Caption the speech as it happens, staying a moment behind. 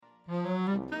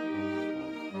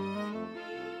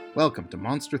Welcome to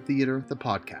Monster Theater, the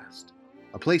podcast,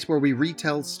 a place where we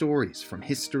retell stories from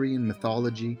history and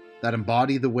mythology that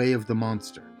embody the way of the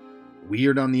monster,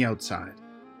 weird on the outside,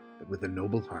 but with a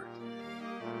noble heart.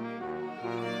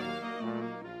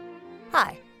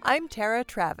 Hi, I'm Tara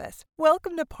Travis.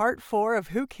 Welcome to Part 4 of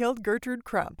Who Killed Gertrude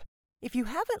Crump. If you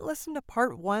haven't listened to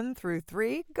Part 1 through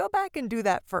 3, go back and do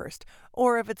that first.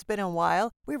 Or if it's been a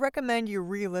while, we recommend you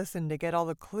re-listen to get all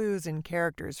the clues and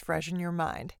characters fresh in your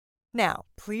mind. Now,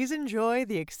 please enjoy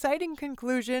the exciting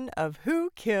conclusion of Who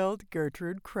Killed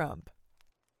Gertrude Crump.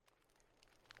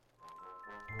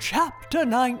 Chapter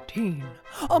 19.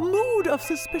 A mood of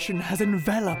suspicion has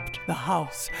enveloped the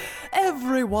house.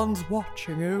 Everyone's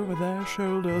watching over their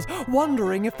shoulders,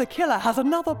 wondering if the killer has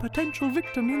another potential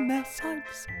victim in their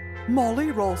sights.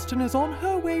 Molly Ralston is on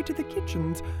her way to the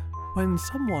kitchens when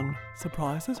someone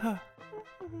surprises her.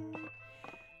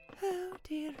 Oh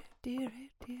dear, oh dear,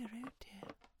 oh dear, oh dear.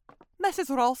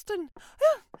 Mrs. Ralston?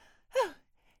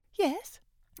 Yes?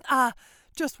 I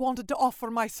just wanted to offer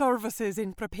my services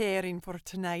in preparing for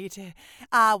tonight.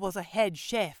 I was a head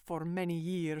chef for many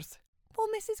years. For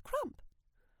Mrs. Crump?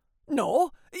 No.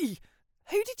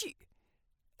 Who did you...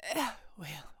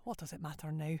 Well, what does it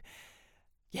matter now?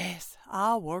 Yes,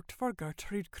 I worked for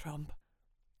Gertrude Crump.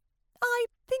 I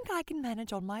think I can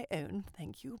manage on my own,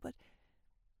 thank you, but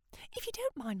if you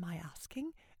don't mind my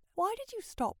asking, why did you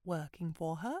stop working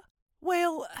for her?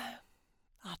 Well,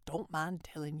 I don't mind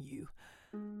telling you.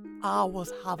 I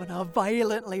was having a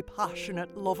violently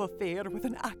passionate love affair with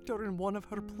an actor in one of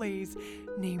her plays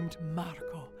named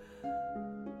Marco.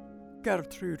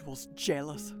 Gertrude was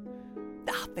jealous.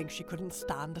 I think she couldn't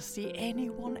stand to see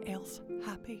anyone else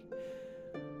happy.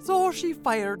 So she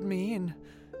fired me and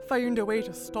found a way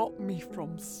to stop me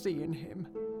from seeing him.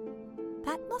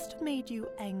 That must have made you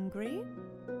angry.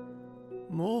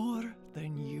 More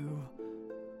than you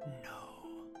know.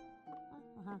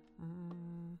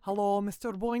 Hello,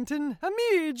 Mr. Boynton. A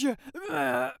midge.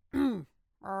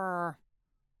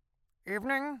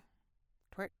 Evening.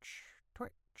 Twitch.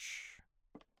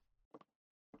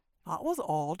 That was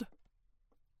odd.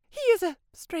 He is a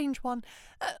strange one.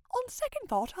 On second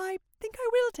thought, I think I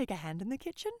will take a hand in the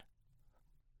kitchen.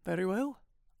 Very well.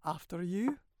 After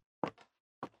you.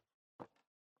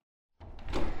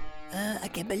 I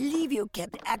can't believe you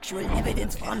kept actual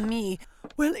evidence from me.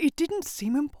 Well, it didn't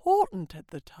seem important at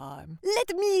the time.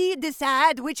 Let me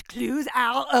decide which clues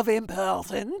are of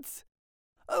importance.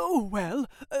 Oh, well,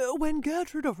 when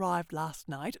Gertrude arrived last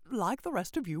night, like the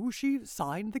rest of you, she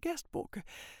signed the guest book.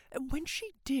 When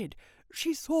she did,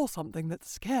 she saw something that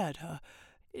scared her.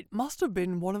 It must have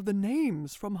been one of the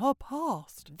names from her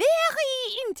past.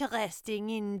 Very interesting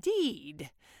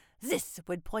indeed. This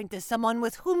would point to someone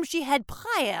with whom she had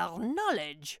prior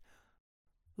knowledge.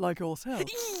 Like yourself?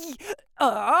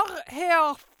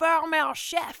 Her former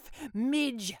chef,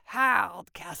 Midge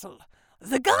Hardcastle.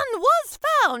 The gun was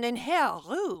found in her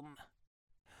room.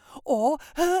 Or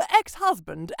her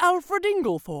ex-husband, Alfred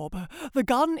Inglethorpe. The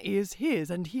gun is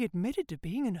his, and he admitted to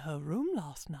being in her room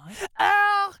last night.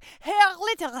 Her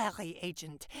literary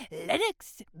agent,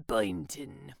 Lennox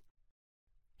Boynton.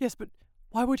 Yes, but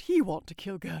why would he want to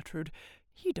kill Gertrude?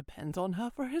 He depends on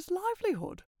her for his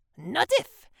livelihood. Not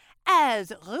if,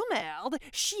 as rumoured,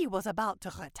 she was about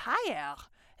to retire.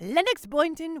 Lennox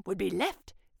Boynton would be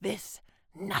left this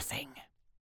nothing.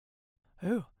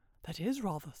 Oh, that is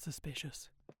rather suspicious.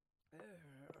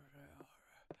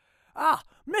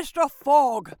 Mr.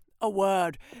 Fogg, a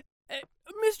word.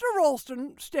 Mr.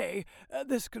 Ralston, stay.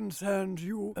 This concerns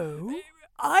you. Oh?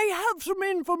 I have some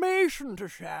information to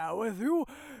share with you.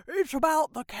 It's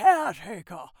about the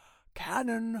caretaker,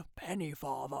 Canon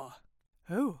Pennyfather.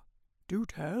 Oh, do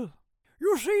tell.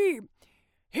 You see,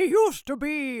 he used to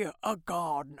be a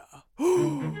gardener.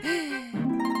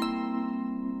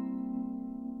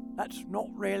 That's not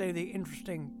really the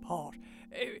interesting part.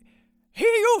 He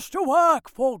used to work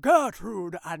for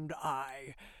Gertrude and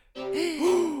I.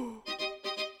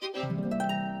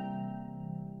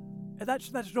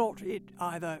 That's not it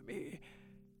either.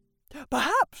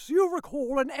 Perhaps you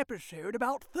recall an episode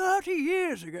about 30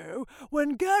 years ago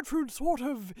when Gertrude sort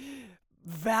of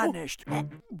vanished.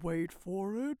 Wait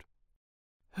for it.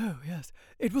 Oh, yes.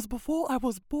 It was before I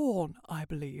was born, I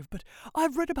believe, but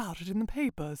I've read about it in the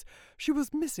papers. She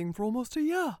was missing for almost a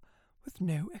year, with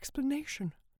no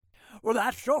explanation. Well,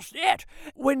 that's just it.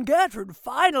 When Gertrude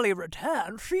finally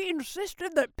returned, she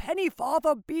insisted that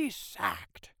Pennyfather be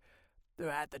sacked.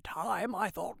 At the time, I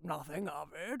thought nothing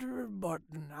of it, but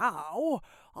now,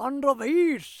 under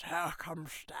these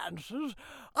circumstances,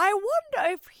 I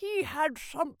wonder if he had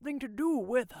something to do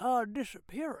with her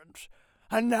disappearance.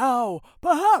 And now,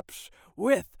 perhaps,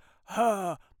 with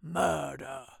her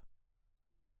murder.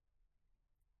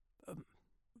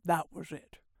 That was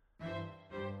it.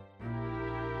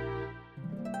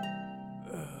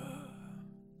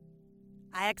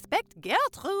 I expect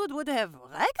Gertrude would have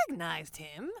recognized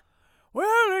him.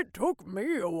 Well, it took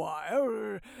me a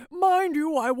while. Mind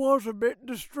you, I was a bit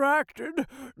distracted.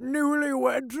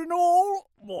 Newlyweds and all.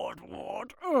 What?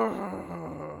 Well,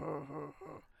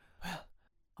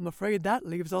 I'm afraid that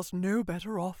leaves us no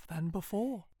better off than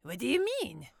before. What do you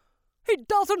mean? It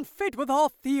doesn't fit with our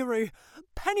theory.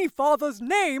 Pennyfather's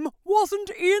name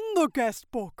wasn't in the guest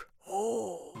book.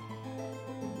 Oh.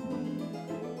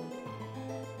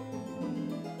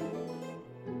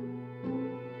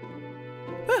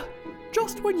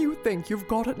 Just when you think you've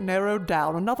got it narrowed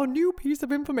down, another new piece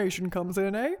of information comes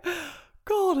in, eh?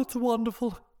 God, it's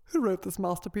wonderful. Who wrote this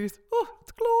masterpiece? Oh,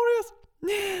 it's glorious.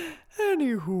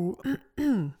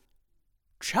 Anywho,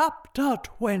 Chapter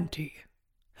 20.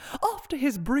 After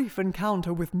his brief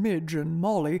encounter with Midge and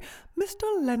Molly, Mr.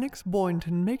 Lennox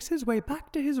Boynton makes his way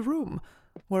back to his room,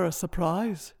 where a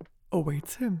surprise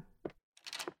awaits him.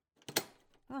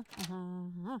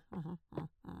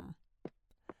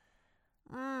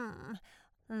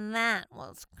 That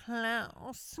was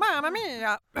close. Mamma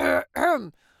mia!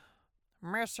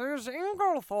 Mrs.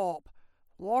 Inglethorpe,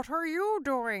 what are you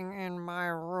doing in my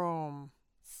room?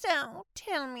 So,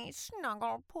 tell me,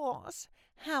 Snugglepuss,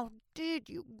 how did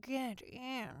you get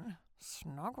in?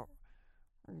 Snuggle?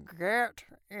 Get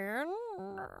in?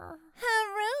 Her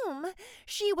room.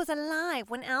 She was alive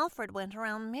when Alfred went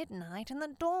around midnight, and the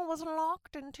door was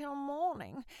locked until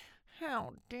morning.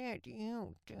 How did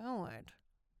you do it?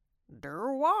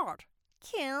 Do what?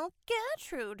 Kill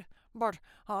Gertrude. But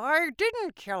I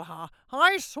didn't kill her,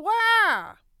 I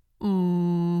swear!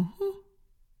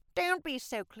 Don't be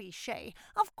so cliché.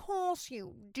 Of course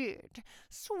you did.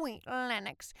 Sweet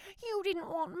Lennox, you didn't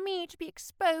want me to be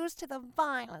exposed to the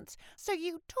violence, so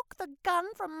you took the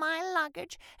gun from my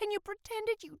luggage and you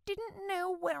pretended you didn't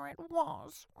know where it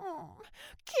was.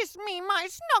 Kiss me, my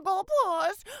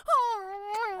Snugglepuss.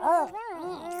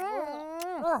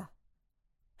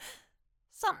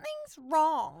 Something's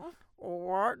wrong.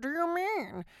 What do you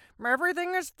mean?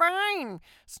 Everything is fine.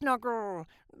 Snuggle...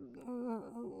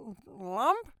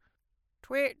 lump?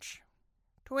 Twitch.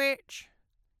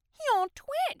 Your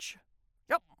Twitch.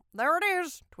 Yep, there it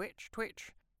is. Twitch.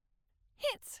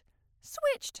 It's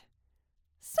switched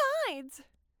sides.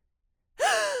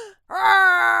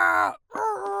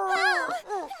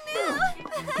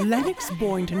 Lennox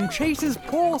Boynton chases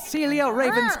poor Celia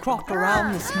Ravenscroft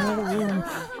around the small room.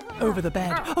 Over the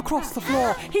bed, across the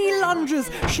floor, he lunges,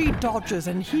 she dodges,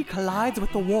 and he collides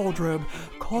with the wardrobe,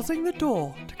 causing the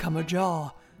door to come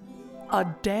ajar. A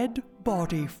dead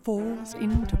body falls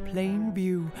into plain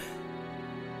view.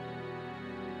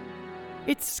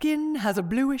 Its skin has a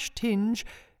bluish tinge,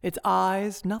 its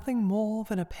eyes nothing more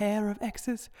than a pair of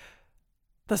X's.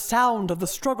 The sound of the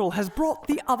struggle has brought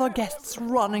the other guests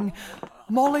running.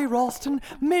 Molly Ralston,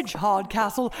 Midge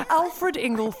Hardcastle, Alfred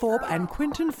Inglethorpe, and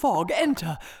Quentin Fogg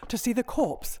enter to see the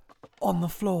corpse on the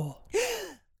floor.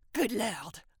 Good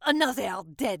Lord, another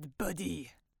dead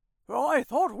body. I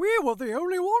thought we were the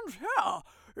only ones here.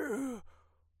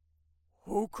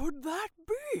 Who could that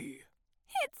be?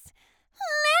 It's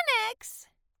Lennox.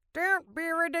 Don't be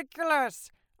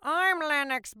ridiculous. I'm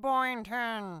Lennox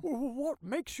Boynton. What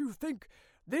makes you think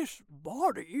this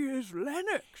body is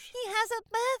Lennox? He has a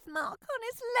birthmark on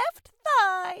his left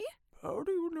thigh. How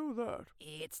do you know that?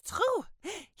 It's true.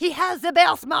 He has a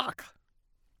birthmark.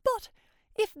 But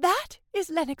if that is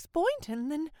Lennox Boynton,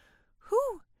 then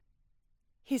who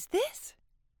is this?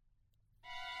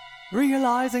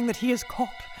 Realizing that he is caught,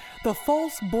 the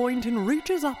false Boynton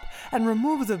reaches up and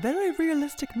removes a very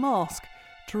realistic mask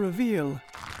to reveal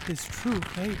his true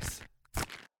face.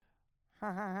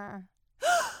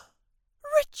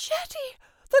 Ricchetti,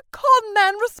 the con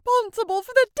man responsible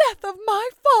for the death of my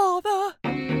father.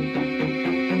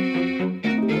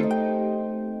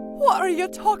 What are you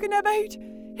talking about?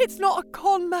 It's not a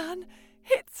con man.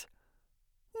 It's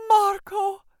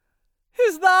Marco.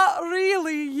 Is that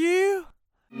really you?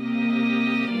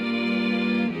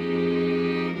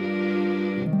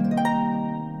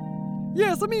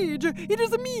 Yes, Midge, it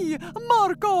is me,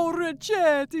 Marco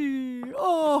Ricchetti.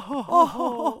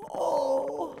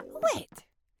 Wait,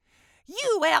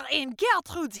 you were in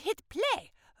Gertrude's hit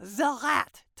play, The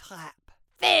Rat Trap,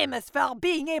 famous for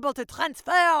being able to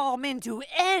transform into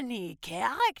any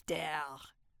character.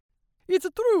 It's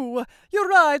true. You're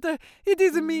right. It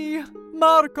is me,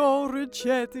 Marco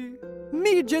Ricchetti.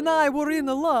 Midge and I were in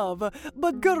love,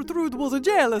 but Gertrude was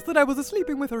jealous that I was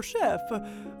sleeping with her chef.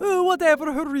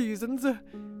 Whatever her reasons,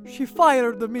 she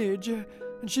fired Midge,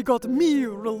 and she got me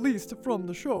released from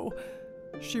the show.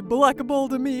 She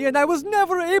blackballed me, and I was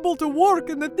never able to work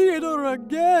in the theater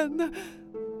again.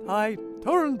 I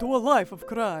turned to a life of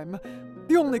crime.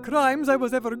 The only crimes I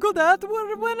was ever good at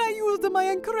were when I used my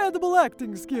incredible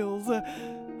acting skills.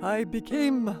 I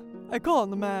became a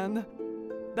con man.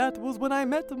 That was when I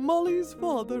met Molly's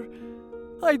father.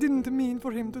 I didn't mean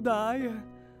for him to die.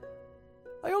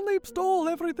 I only stole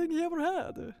everything he ever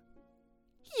had.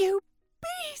 You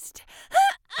beast!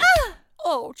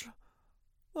 Ouch.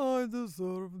 I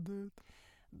deserved it.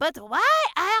 But why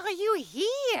are you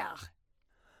here?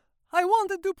 I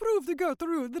wanted to prove to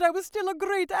Gertrude that I was still a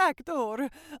great actor.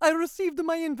 I received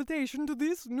my invitation to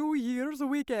this New Year's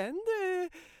weekend,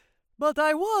 but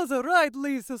I was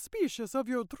rightly suspicious of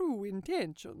your true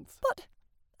intentions. But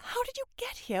how did you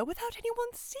get here without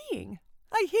anyone seeing?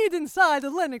 I hid inside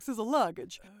Lennox's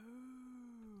luggage.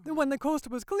 When the coast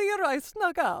was clear, I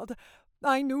snuck out.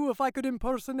 I knew if I could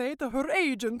impersonate her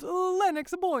agent,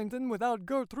 Lennox Boynton, without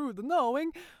Gertrude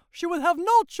knowing, she would have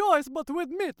no choice but to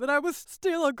admit that I was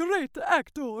still a great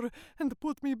actor and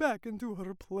put me back into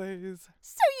her plays.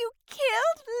 So you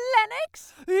killed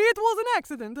Lennox? It was an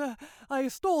accident. I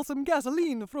stole some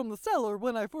gasoline from the cellar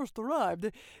when I first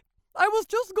arrived. I was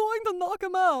just going to knock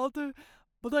him out,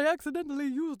 but I accidentally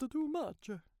used too much.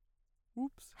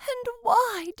 Oops. And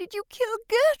why did you kill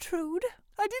Gertrude?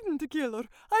 I didn't kill her,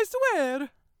 I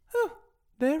swear.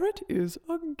 There it is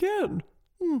again.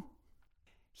 You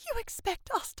expect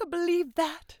us to believe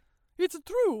that? It's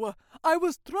true. I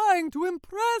was trying to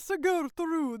impress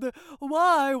Gertrude.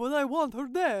 Why would I want her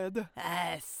dead?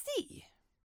 I see.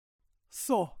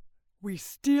 So, we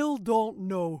still don't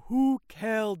know who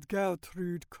killed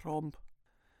Gertrude Crump.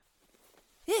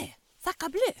 Sacre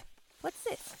bleu. What's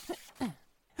this?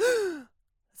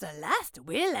 The last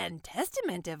will and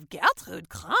testament of Gertrude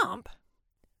Crump.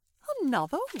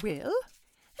 Another will?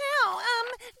 Oh,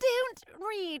 don't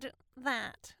read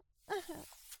that.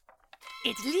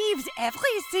 It leaves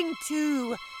everything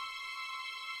to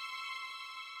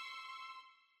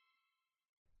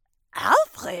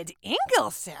Alfred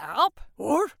Inglethorpe.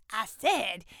 What? I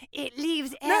said it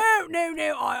leaves No,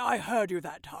 I heard you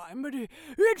that time, but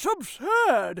it's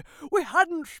absurd. We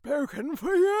hadn't spoken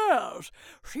for years.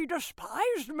 She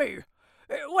despised me.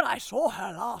 When I saw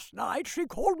her last night, she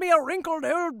called me a wrinkled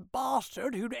old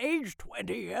bastard who'd aged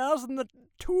 20 years in the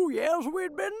 2 years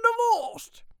we'd been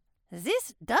divorced.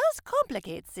 This does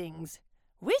complicate things.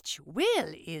 Which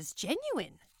will is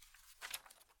genuine?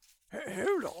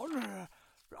 Hold on.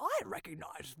 I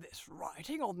recognize this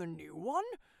writing on the new one.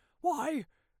 Why,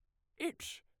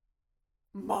 it's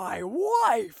my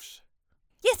wife's.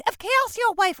 Yes, of course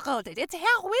your wife wrote it. It's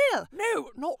her will.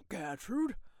 No, not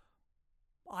Gertrude.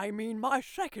 I mean my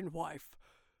second wife,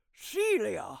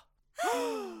 Celia.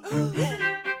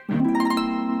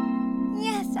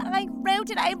 Yes, I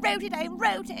wrote it. I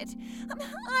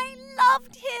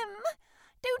loved him.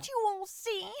 Don't you all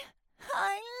see?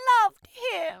 I loved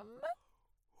him.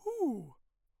 Who?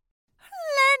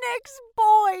 Lennox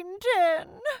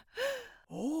Boynton.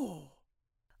 Oh.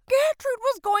 Gertrude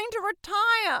was going to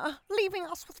retire, leaving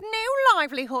us with no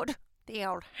livelihood. The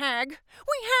old hag.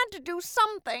 We had to do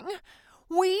something.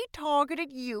 We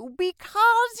targeted you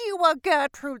because you were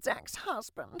Gertrude's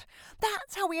ex-husband.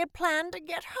 That's how we had planned to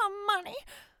get her money.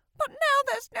 But now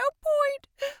there's no point.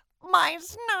 My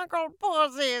snuggled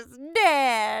pussy's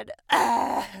dead.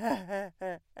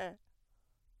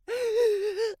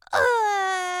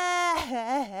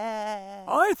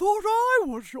 I thought I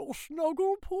was your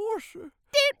snuggle pussy.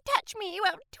 Don't touch me, you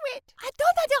old twit. I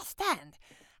don't understand.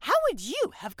 How would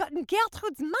you have gotten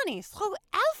Gertrude's money through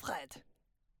Alfred?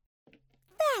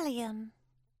 Thallium.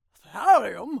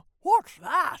 Thallium? What's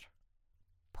that?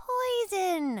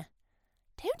 Poison.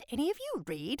 Don't any of you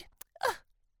read?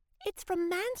 It's from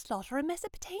Manslaughter in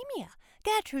Mesopotamia,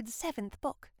 Gertrude's 7th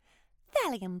book.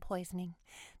 Thallium poisoning.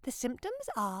 The symptoms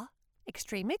are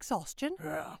extreme exhaustion.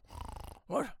 Yeah.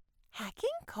 What? Hacking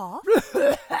cough.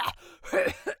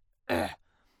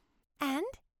 And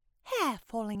hair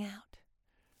falling out.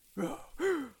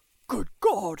 Good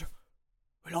God!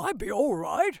 Will I be all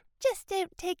right? Just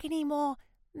don't take any more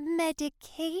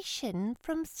medication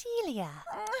from Celia.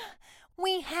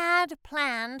 We had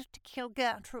planned to kill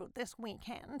Gertrude this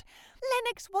weekend.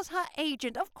 Lennox was her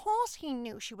agent. Of course he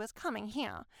knew she was coming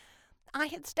here. I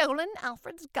had stolen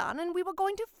Alfred's gun and we were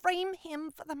going to frame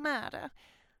him for the murder.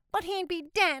 But he'd be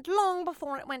dead long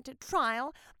before it went to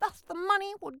trial, thus the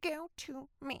money would go to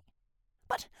me.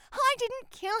 But I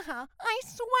didn't kill her, I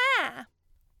swear.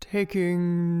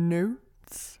 Taking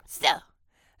notes? So,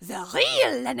 the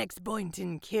real Lennox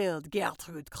Boynton killed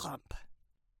Gertrude Crump.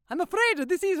 I'm afraid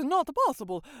this is not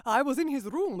possible. I was in his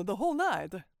room the whole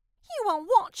night. You were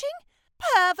watching?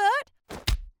 Pervert!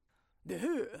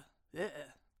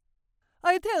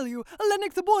 I tell you,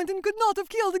 Lennox Boynton could not have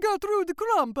killed Gertrude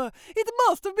Crump. It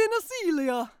must have been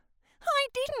Celia. I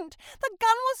didn't. The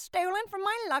gun was stolen from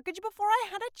my luggage before I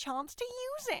had a chance to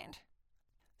use it.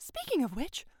 Speaking of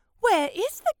which, where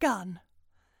is the gun?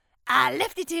 I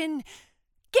left it in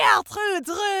Gertrude's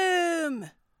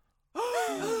room.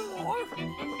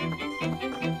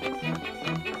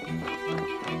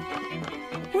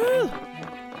 Well,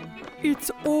 it's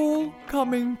all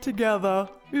coming together,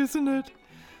 isn't it?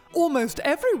 Almost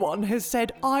everyone has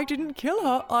said I didn't kill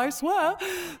her, I swear.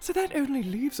 So that only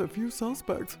leaves a few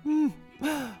suspects.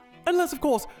 Unless, of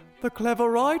course, the clever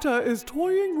writer is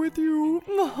toying with you.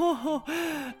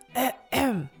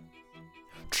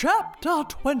 Chapter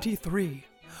 23.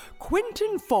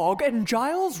 Quentin Fogg and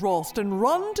Giles Ralston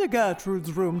run to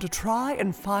Gertrude's room to try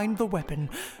and find the weapon.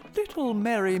 Little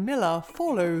Mary Miller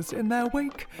follows in their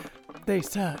wake. They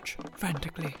search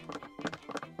frantically.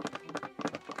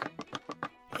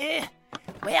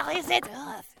 Where is it?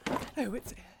 Oh,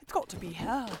 it's got to be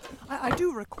here. I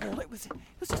do recall it was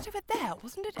just over there,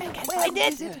 wasn't it? Okay, Where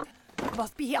is it? It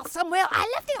must be here somewhere. I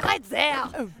left it right there.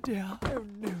 Oh dear, oh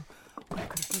no. Where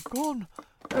could it have gone?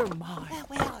 Oh my.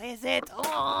 Where is it?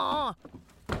 Oh.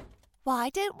 Why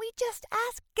don't we just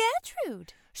ask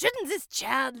Gertrude? Shouldn't this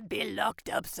child be locked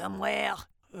up somewhere?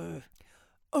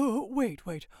 Oh, wait.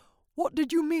 What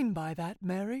did you mean by that,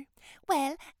 Mary?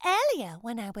 Well, earlier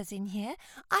when I was in here,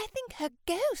 I think her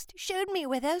ghost showed me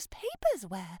where those papers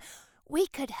were. We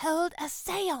could hold a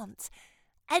séance,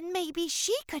 and maybe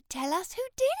she could tell us who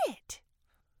did it.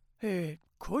 It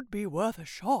could be worth a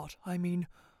shot. I mean,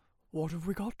 what have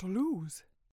we got to lose?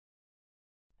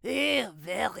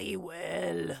 Very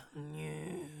well.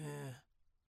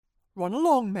 Run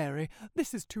along, Mary.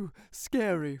 This is too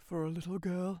scary for a little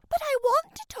girl. But I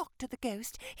want to talk to the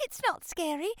ghost. It's not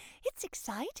scary. It's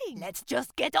exciting. Let's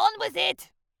just get on with it.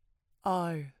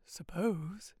 I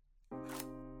suppose.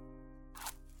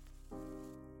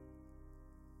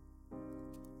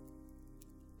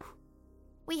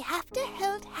 We have to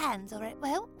hold hands or it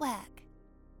won't work.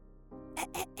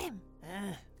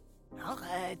 All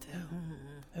right.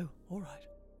 Oh, all right.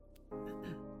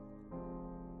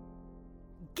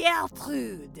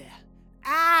 Gertrude,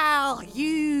 are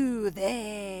you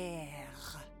there?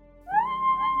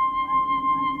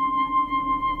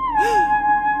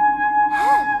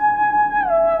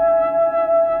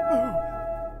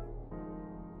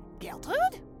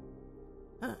 Gertrude?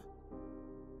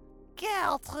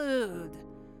 Gertrude,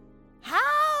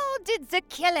 how did the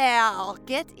killer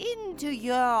get into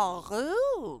your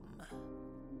room?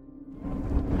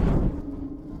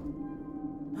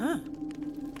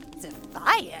 The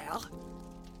fire?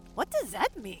 What does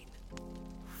that mean?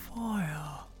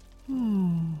 Fire.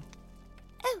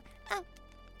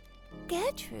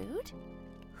 Gertrude,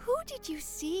 who did you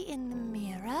see in the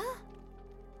mirror?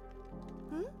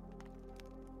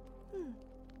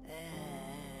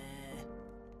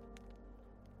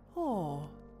 Oh.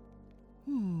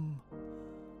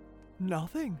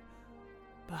 Nothing.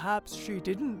 Perhaps she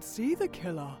didn't see the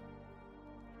killer.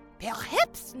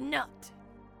 Perhaps not.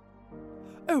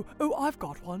 Oh, I've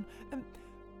got one.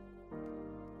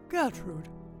 Gertrude,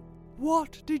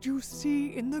 what did you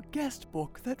see in the guest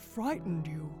book that frightened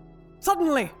you?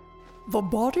 Suddenly, the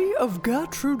body of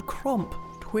Gertrude Crump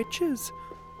twitches.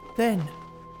 Then,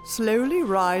 slowly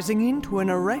rising into an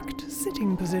erect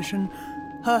sitting position,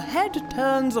 her head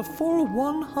turns a full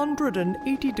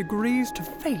 180 degrees to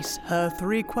face her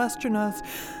three questioners.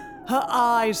 Her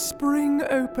eyes spring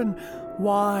open,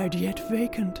 wide yet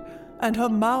vacant, and her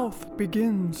mouth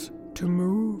begins to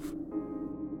move.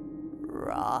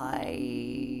 Writer?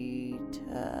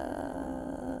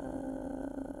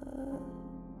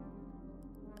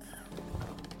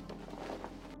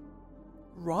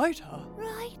 Writer?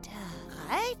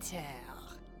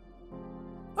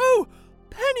 Oh,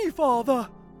 Pennyfather!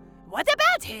 What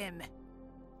about him?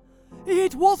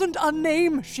 It wasn't a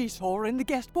name she saw in the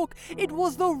guest book. It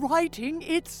was the writing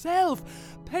itself.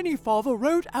 Pennyfather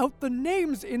wrote out the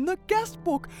names in the guest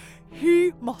book.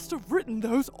 He must have written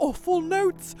those awful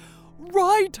notes.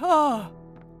 Writer!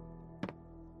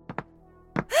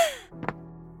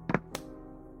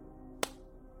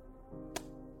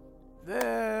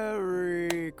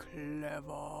 Very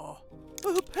clever.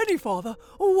 Pennyfather,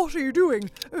 what are you doing?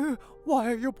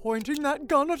 Why are you pointing that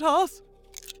gun at us?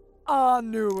 I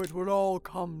knew it would all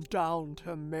come down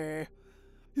to me.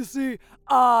 You see,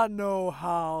 I know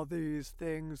how these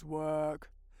things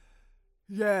work.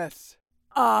 Yes,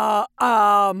 I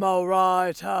am a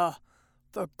writer,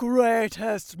 The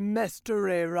greatest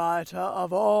mystery writer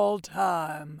of all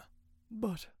time.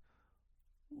 But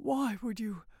why would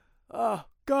you...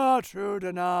 Gertrude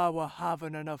and I were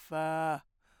having an affair.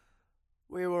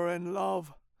 We were in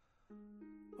love.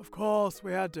 Of course,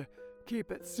 we had to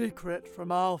keep it secret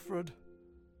from Alfred,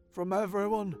 from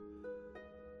everyone.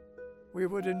 We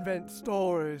would invent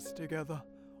stories together,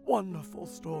 wonderful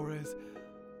stories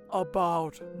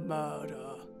about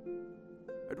murder.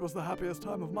 It was the happiest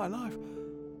time of my life,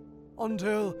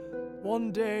 until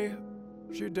one day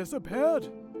she disappeared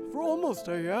for almost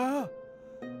a year.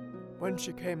 When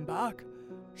she came back,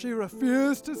 she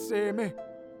refused to see me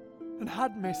and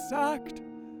had me sacked.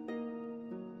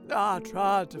 I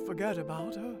tried to forget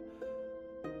about her.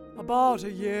 About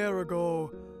a year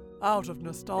ago, out of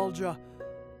nostalgia,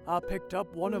 I picked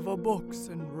up one of her books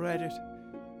and read it.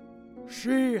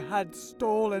 She had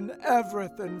stolen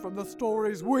everything from the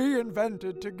stories we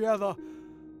invented together.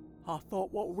 I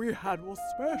thought what we had was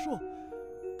special,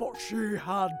 but she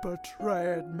had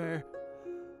betrayed me.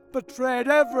 Betrayed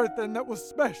everything that was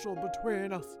special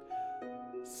between us.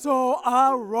 So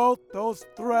I wrote those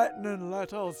threatening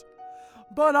letters.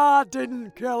 But I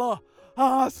didn't kill her,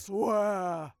 I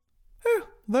swear.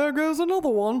 There goes another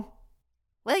one.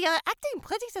 Well, you're acting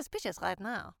pretty suspicious right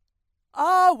now.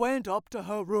 I went up to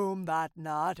her room that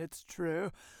night, it's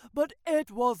true, but it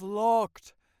was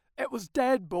locked. It was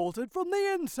dead-bolted from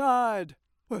the inside.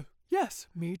 Well, yes,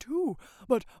 me too,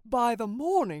 but by the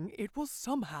morning it was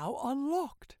somehow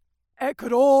unlocked. It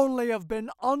could only have been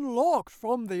unlocked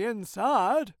from the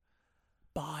inside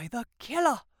by the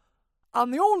killer.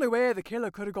 And the only way the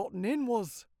killer could have gotten in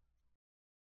was...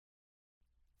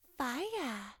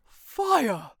 Fire.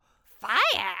 Fire! Fire?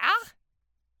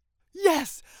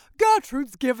 Yes!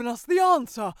 Gertrude's given us the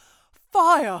answer.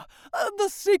 Fire! The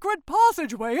secret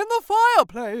passageway in the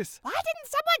fireplace. Why didn't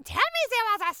someone tell me there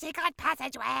was a secret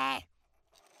passageway?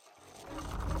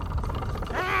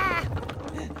 Ah!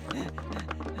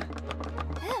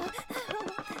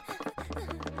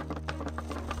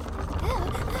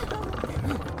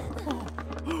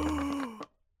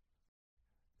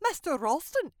 Mr.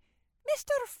 Ralston!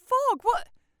 Mr. Fogg, what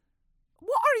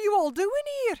are you all doing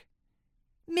here?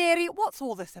 Mary, what's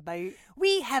all this about?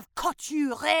 We have caught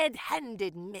you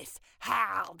red-handed, Miss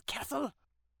Hardcastle.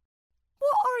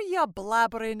 What are you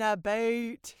blabbering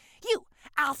about? You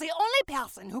are the only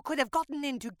person who could have gotten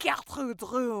into Gertrude's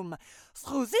room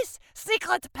through this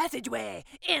secret passageway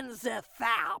in the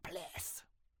fireplace.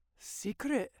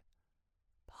 Secret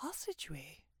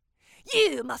passageway?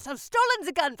 You must have stolen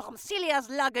the gun from Celia's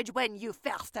luggage when you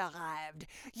first arrived.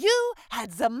 You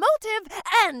had the motive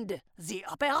and the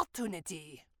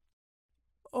opportunity.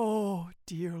 Oh,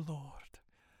 dear Lord.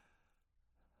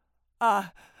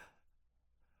 I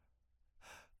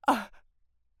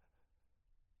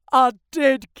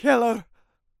did kill her.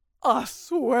 I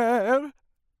swear.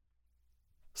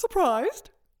 Surprised?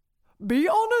 Be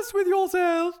honest with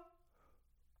yourself.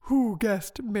 Who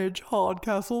guessed Midge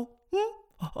Hardcastle?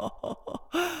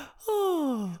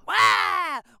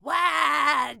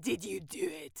 Why did you do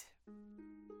it?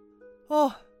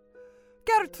 Oh,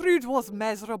 Gertrude was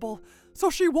miserable,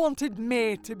 so she wanted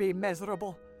me to be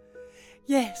miserable.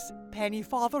 Yes,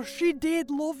 Pennyfather, she did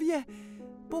love you,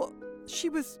 but she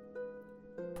was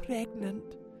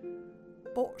pregnant.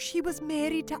 But she was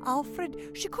married to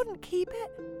Alfred. She couldn't keep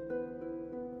it.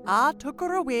 I took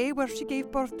her away where she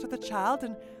gave birth to the child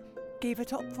and gave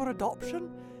it up for adoption.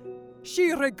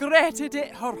 She regretted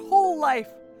it her whole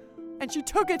life, and she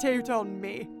took it out on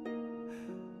me.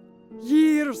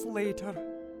 Years later,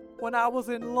 when I was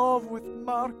in love with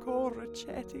Marco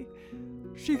Ricchetti,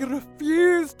 she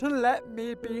refused to let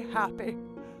me be happy.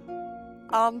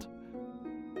 And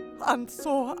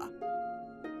so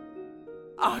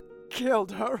I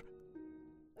killed her.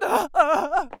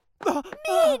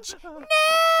 Midge, no!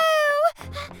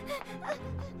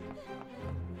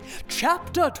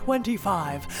 Chapter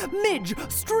 25. Midge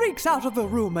streaks out of the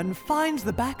room and finds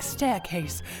the back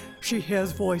staircase. She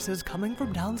hears voices coming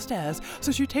from downstairs,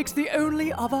 so she takes the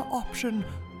only other option,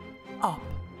 up,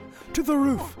 to the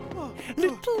roof.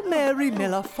 Little Mary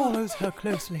Miller follows her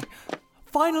closely.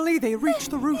 Finally, they reach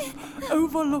the roof,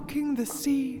 overlooking the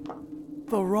sea,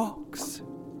 the rocks,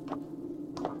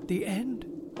 the end.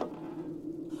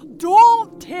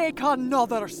 Don't take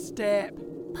another step.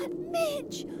 But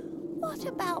Midge, what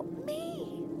about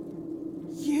me?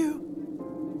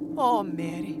 You? Oh,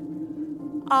 Mary,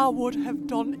 I would have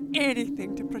done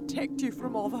anything to protect you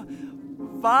from all the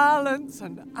violence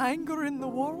and anger in the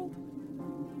world.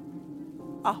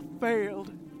 I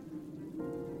failed.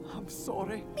 I'm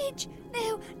sorry. Midge,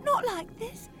 no, not like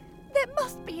this. There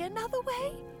must be another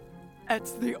way.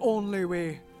 It's the only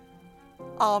way.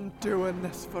 I'm doing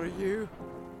this for you.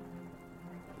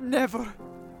 Never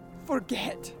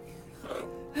forget.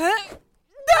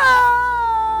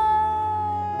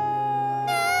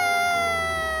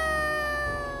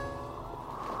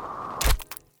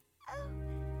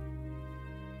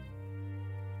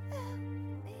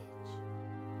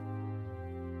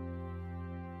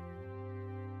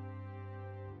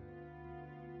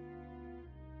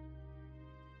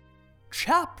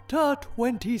 Chapter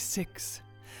 26.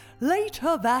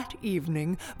 Later that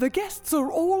evening, the guests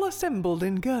are all assembled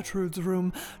in Gertrude's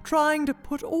room, trying to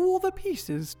put all the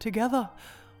pieces together,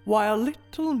 while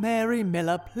little Mary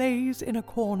Miller plays in a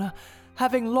corner,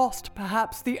 having lost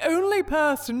perhaps the only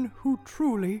person who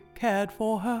truly cared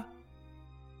for her.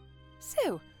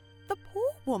 So, the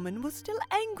poor woman was still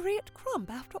angry at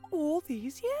Crump after all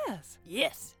these years.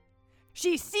 Yes.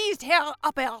 She seized her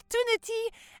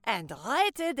opportunity and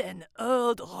righted an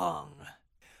old wrong.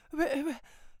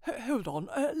 Hold on,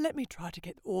 let me try to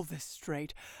get all this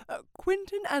straight.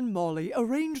 Quentin and Molly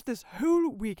arranged this whole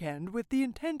weekend with the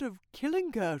intent of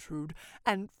killing Gertrude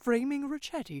and framing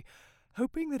Ricchetti,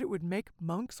 hoping that it would make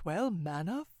Monkswell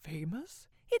Manor famous?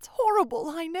 It's horrible,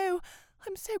 I know.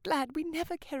 I'm so glad we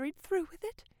never carried through with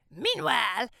it.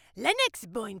 Meanwhile, Lennox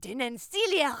Boynton and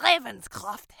Celia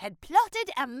Ravenscroft had plotted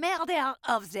a murder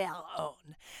of their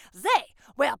own. They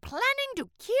were planning to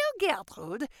kill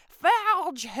Gertrude,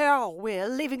 forge her will,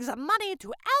 leaving the money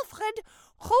to Alfred,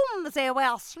 whom they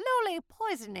were slowly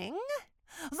poisoning,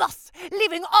 thus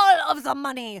leaving all of the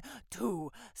money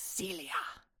to Celia.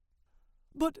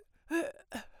 But,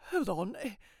 hold on.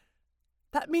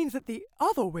 That means that the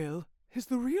other will is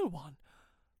the real one.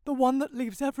 The one that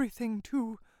leaves everything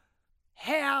to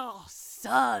her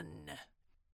son.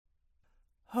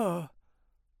 Her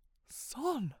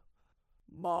son?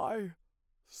 My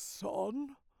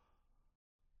son?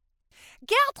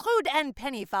 Gertrude and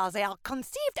Pennyfather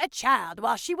conceived a child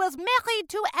while she was married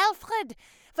to Alfred.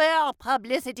 For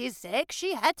publicity's sake,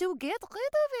 she had to get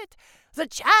rid of it. The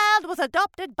child was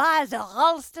adopted by the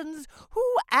Ralstons,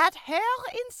 who, at her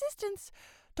insistence,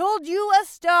 told you a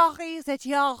story that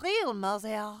your real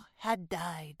mother had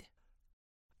died.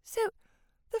 So,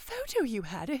 the photo you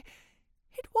had, it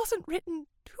wasn't written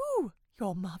to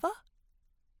your mother?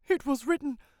 It was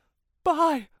written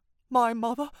by my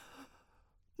mother.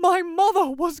 My mother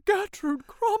was Gertrude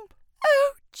Crump.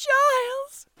 Oh,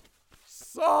 Giles!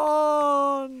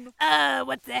 Son! Oh,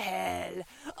 what the hell?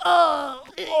 Oh!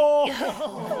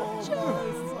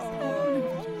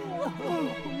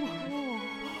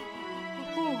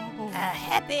 A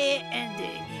happy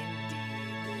ending indeed.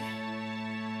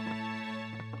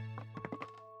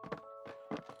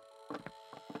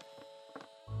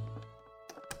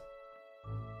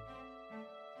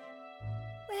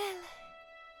 Well,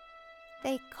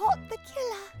 they caught the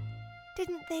killer,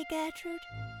 didn't they, Gertrude?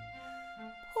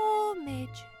 Poor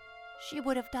Midge. She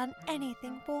would have done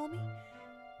anything for me.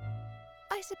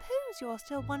 I suppose you're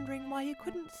still wondering why you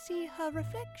couldn't see her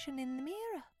reflection in the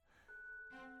mirror.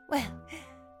 Well,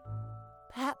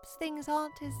 perhaps things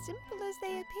aren't as simple as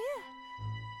they appear.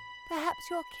 Perhaps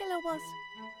your killer was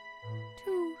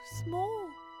too small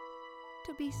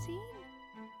to be seen.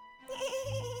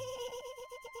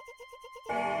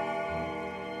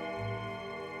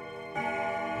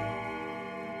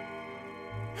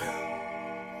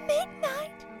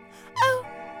 Midnight? Oh,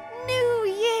 New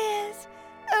Year's!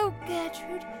 Oh,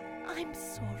 Gertrude, I'm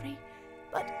sorry,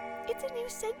 but it's a new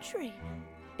century.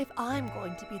 If I'm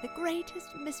going to be the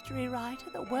greatest mystery writer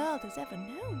the world has ever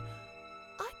known,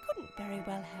 I couldn't very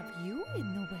well have you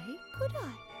in the way, could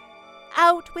I?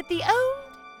 Out with the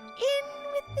old, in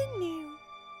with the new.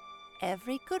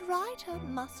 Every good writer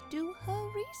must do her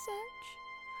research.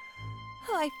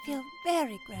 Oh, I feel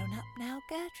very grown up now,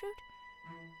 Gertrude.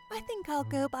 I think I'll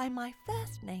go by my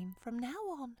first name from now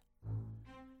on.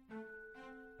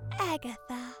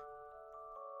 Agatha.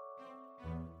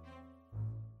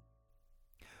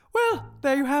 Well,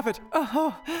 there you have it.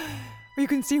 You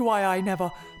can see why I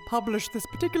never published this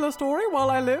particular story while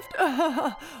I lived.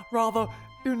 Rather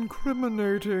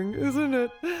incriminating, isn't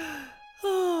it?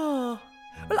 Well,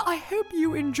 I hope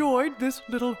you enjoyed this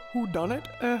little whodunit.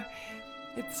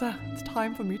 It's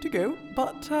time for me to go,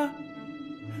 but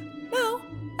now,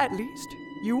 at least,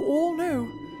 you all know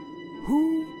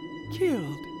who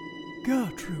killed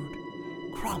Gertrude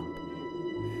Crump.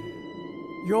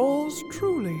 Yours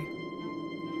truly,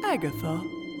 Agatha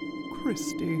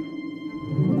Christie.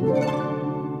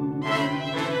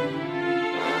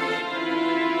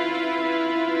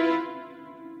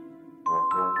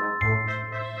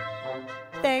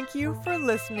 thank you for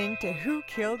listening to Who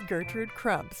Killed Gertrude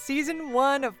Crump, Season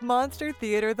 1 of Monster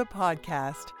Theater, the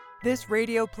podcast. This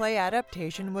radio play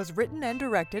adaptation was written and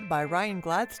directed by Ryan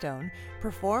Gladstone,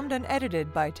 performed and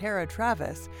edited by Tara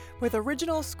Travis, with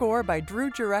original score by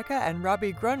Drew Jureka and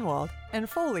Robbie Grunwald, and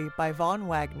Foley by Vaughn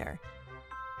Wagner.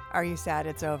 Are you sad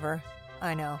it's over?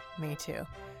 I know, me too.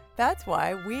 That's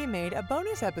why we made a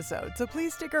bonus episode, so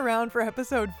please stick around for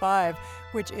episode 5,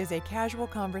 which is a casual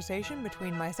conversation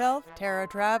between myself, Tara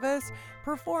Travis,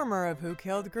 performer of Who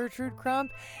Killed Gertrude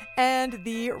Crump, and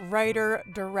the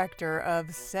writer-director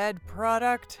of said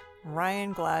product,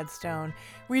 Ryan Gladstone.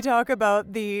 We talk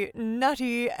about the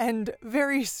nutty and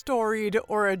very storied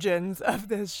origins of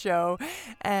this show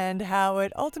and how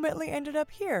it ultimately ended up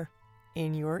here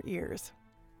in your ears.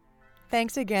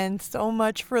 Thanks again so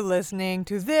much for listening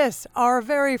to this, our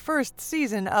very first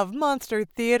season of Monster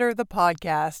Theater, the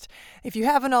podcast. If you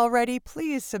haven't already,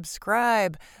 please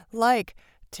subscribe, like,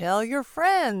 tell your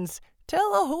friends,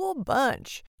 tell a whole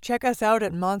bunch. Check us out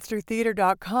at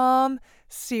monstertheater.com,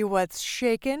 see what's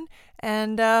shaking,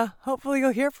 and hopefully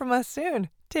you'll hear from us soon.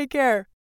 Take care.